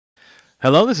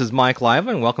Hello, this is Mike Live,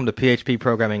 and welcome to PHP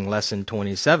Programming Lesson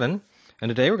 27. And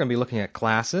today we're going to be looking at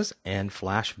classes and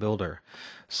Flash Builder.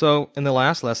 So in the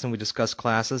last lesson we discussed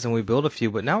classes and we built a few,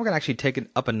 but now we're going to actually take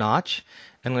it up a notch.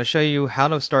 And I'm going to show you how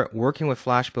to start working with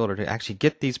Flash Builder to actually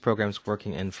get these programs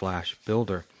working in Flash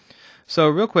Builder. So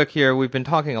real quick here, we've been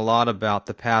talking a lot about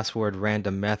the password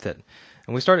random method.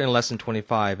 And we started in lesson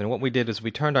 25, and what we did is we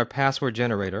turned our password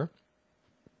generator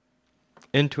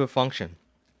into a function.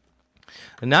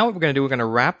 And now what we're going to do, we're going to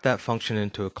wrap that function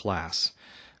into a class.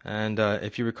 And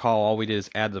if you recall, all we did is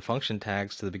add the function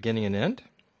tags to the beginning and end.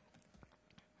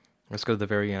 Let's go to the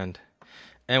very end.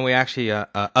 And we actually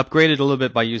upgraded a little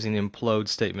bit by using the implode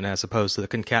statement as opposed to the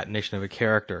concatenation of a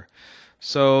character.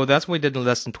 So that's what we did in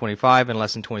lesson 25 and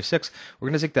lesson 26. We're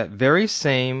going to take that very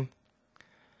same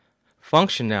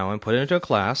function now and put it into a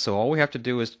class. So all we have to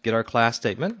do is get our class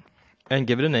statement and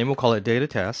give it a name. We'll call it data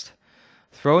test.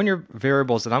 Throw in your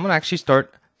variables, and I'm going to actually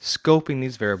start scoping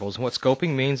these variables. And what scoping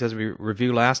means, as we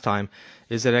reviewed last time,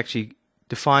 is that it actually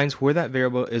defines where that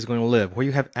variable is going to live, where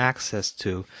you have access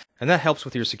to, and that helps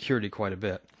with your security quite a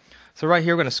bit. So right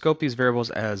here we're going to scope these variables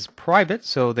as private,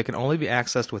 so they can only be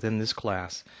accessed within this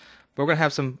class. But we're going to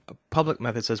have some public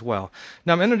methods as well.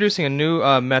 Now I'm introducing a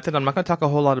new method I'm not going to talk a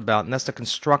whole lot about, and that's the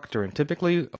constructor. And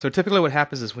typically what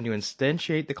happens is when you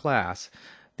instantiate the class,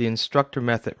 the instructor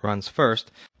method runs first.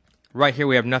 Right here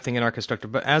we have nothing in our constructor,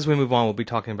 but as we move on we'll be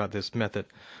talking about this method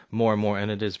more and more,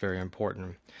 and it is very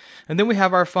important. And then we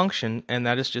have our function, and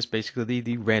that is just basically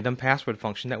the random password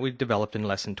function that we developed in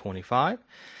lesson 25.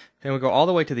 And we go all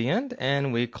the way to the end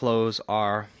and we close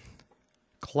our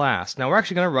class. Now we're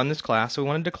actually going to run this class, so we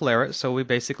want to declare it, so we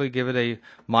basically give it a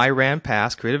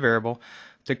myRandPass, create a variable,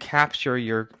 to capture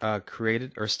your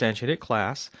created or instantiated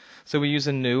class. So we use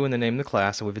a new in the name of the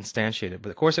class, and we've instantiated, but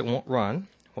of course it won't run.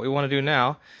 What we want to do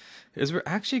now is we're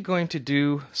actually going to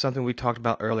do something we talked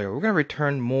about earlier. We're going to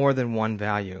return more than one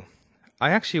value.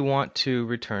 I actually want to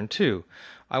return two.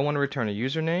 I want to return a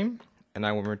username, and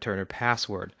I want to return a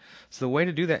password. So the way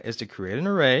to do that is to create an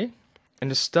array and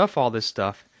to stuff all this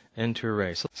stuff into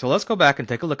arrays. So let's go back and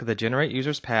take a look at the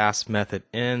generateUsersPass method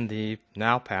in the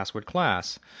nowPassword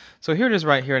class. So here it is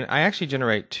right here, and I actually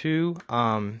generate two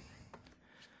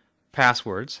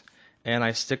passwords, and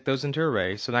I stick those into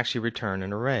arrays, so it actually return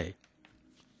an array.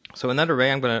 So in that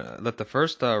array, I'm going to let the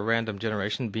first random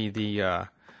generation be the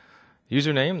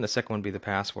username, and the second one be the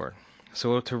password.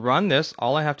 So to run this,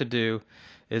 all I have to do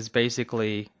is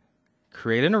basically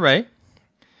create an array,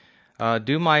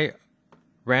 do my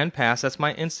randPass, that's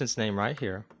my instance name right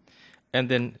here, and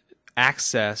then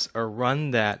access or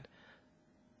run that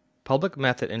public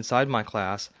method inside my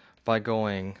class by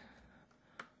going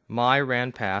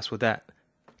myRandPass with that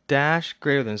dash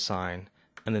greater than sign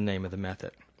and the name of the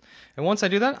method. And once I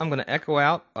do that, I'm going to echo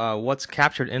out what's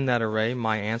captured in that array,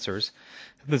 my answers.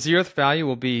 The 0th value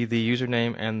will be the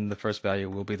username, and the first value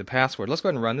will be the password. Let's go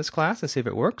ahead and run this class and see if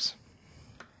it works.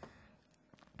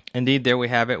 Indeed, there we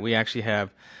have it. We actually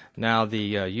have now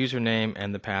the username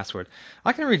and the password.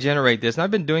 I can regenerate this, and I've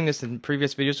been doing this in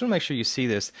previous videos. So make sure you see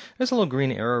this. There's a little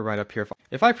green arrow right up here.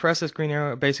 If I press this green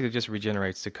arrow, it basically just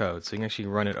regenerates the code. So you can actually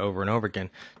run it over and over again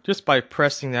just by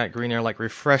pressing that green arrow, like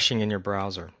refreshing in your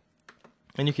browser.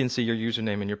 And you can see your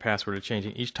username and your password are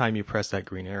changing each time you press that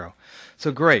green arrow.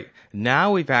 So great. Now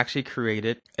we've actually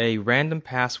created a random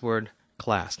password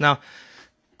class. Now,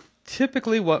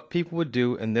 typically what people would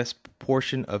do in this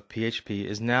portion of PHP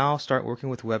is now start working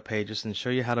with web pages and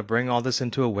show you how to bring all this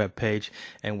into a web page,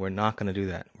 and we're not going to do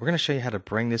that. We're going to show you how to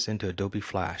bring this into Adobe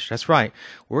Flash. That's right.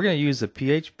 We're going to use the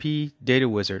PHP data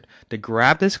wizard to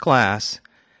grab this class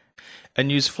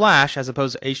and use Flash as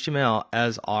opposed to HTML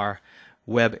as our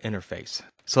web interface.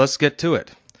 So let's get to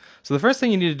it. So the first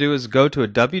thing you need to do is go to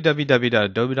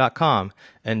www.adobe.com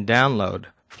and download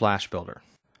Flash Builder.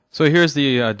 So here's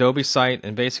the Adobe site,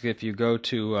 and basically if you go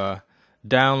to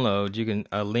download, you can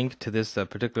link to this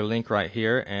particular link right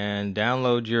here and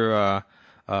download your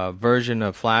version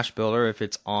of Flash Builder. If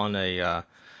it's on a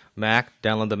Mac,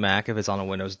 download the Mac. If it's on a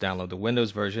Windows, download the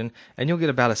Windows version, and you'll get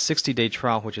about a 60-day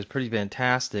trial, which is pretty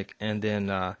fantastic. And then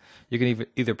you can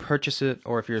either purchase it,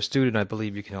 or if you're a student, I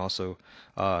believe you can also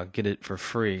get it for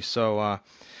free. So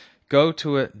go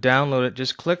to it, download it,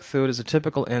 just click through it as a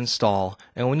typical install,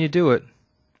 and when you do it,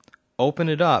 open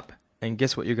it up, and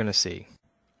guess what you're going to see?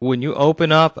 When you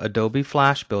open up Adobe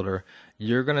Flash Builder,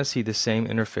 you're going to see the same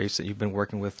interface that you've been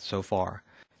working with so far.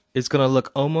 It's going to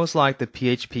look almost like the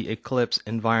PHP Eclipse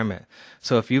environment.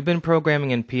 So if you've been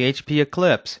programming in PHP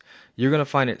Eclipse, you're going to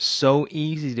find it so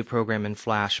easy to program in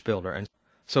Flash Builder. And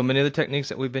so many of the techniques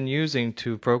that we've been using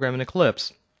to program in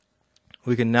Eclipse,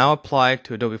 we can now apply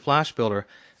to Adobe Flash Builder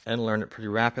and learn it pretty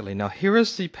rapidly. Now here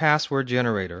is the password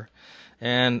generator,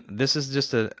 and this is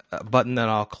just a button that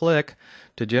I'll click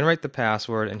to generate the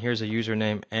password, and here's a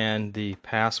username and the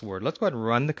password. Let's go ahead and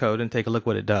run the code and take a look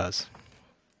what it does.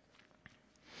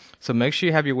 So make sure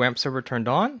you have your WAMP server turned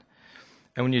on,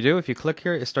 and when you do, if you click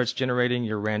here, it starts generating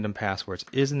your random passwords.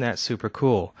 Isn't that super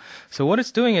cool? So what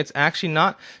it's doing, it's actually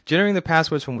not generating the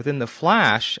passwords from within the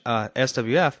Flash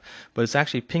SWF, but it's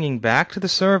actually pinging back to the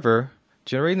server,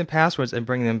 generating the passwords, and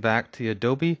bringing them back to the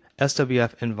Adobe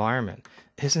SWF environment.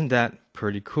 Isn't that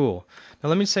pretty cool? Now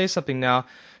let me say something now.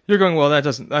 You're going, well,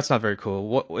 that's not very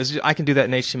cool. I can do that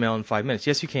in HTML in 5 minutes.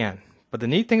 Yes, you can. But the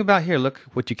neat thing about here, look,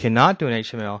 what you cannot do in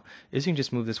HTML is you can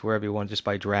just move this wherever you want just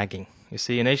by dragging. You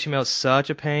see, in HTML, it's such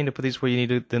a pain to put these where you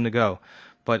need them to go.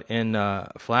 But in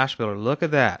Flash Builder, look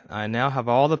at that. I now have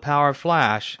all the power of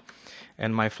Flash,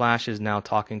 and my Flash is now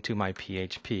talking to my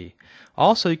PHP.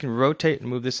 Also, you can rotate and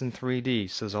move this in 3D.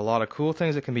 So there's a lot of cool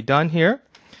things that can be done here.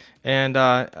 And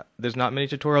there's not many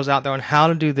tutorials out there on how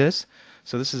to do this.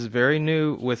 So this is very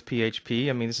new with PHP.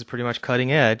 I mean, this is pretty much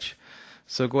cutting edge.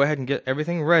 So go ahead and get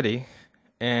everything ready,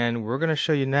 and we're going to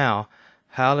show you now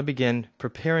how to begin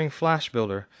preparing Flash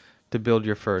Builder to build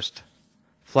your first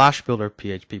Flash Builder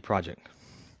PHP project.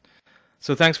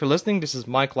 So thanks for listening. This is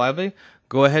Mike Lively.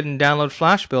 Go ahead and download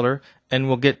Flash Builder, and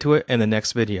we'll get to it in the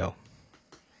next video.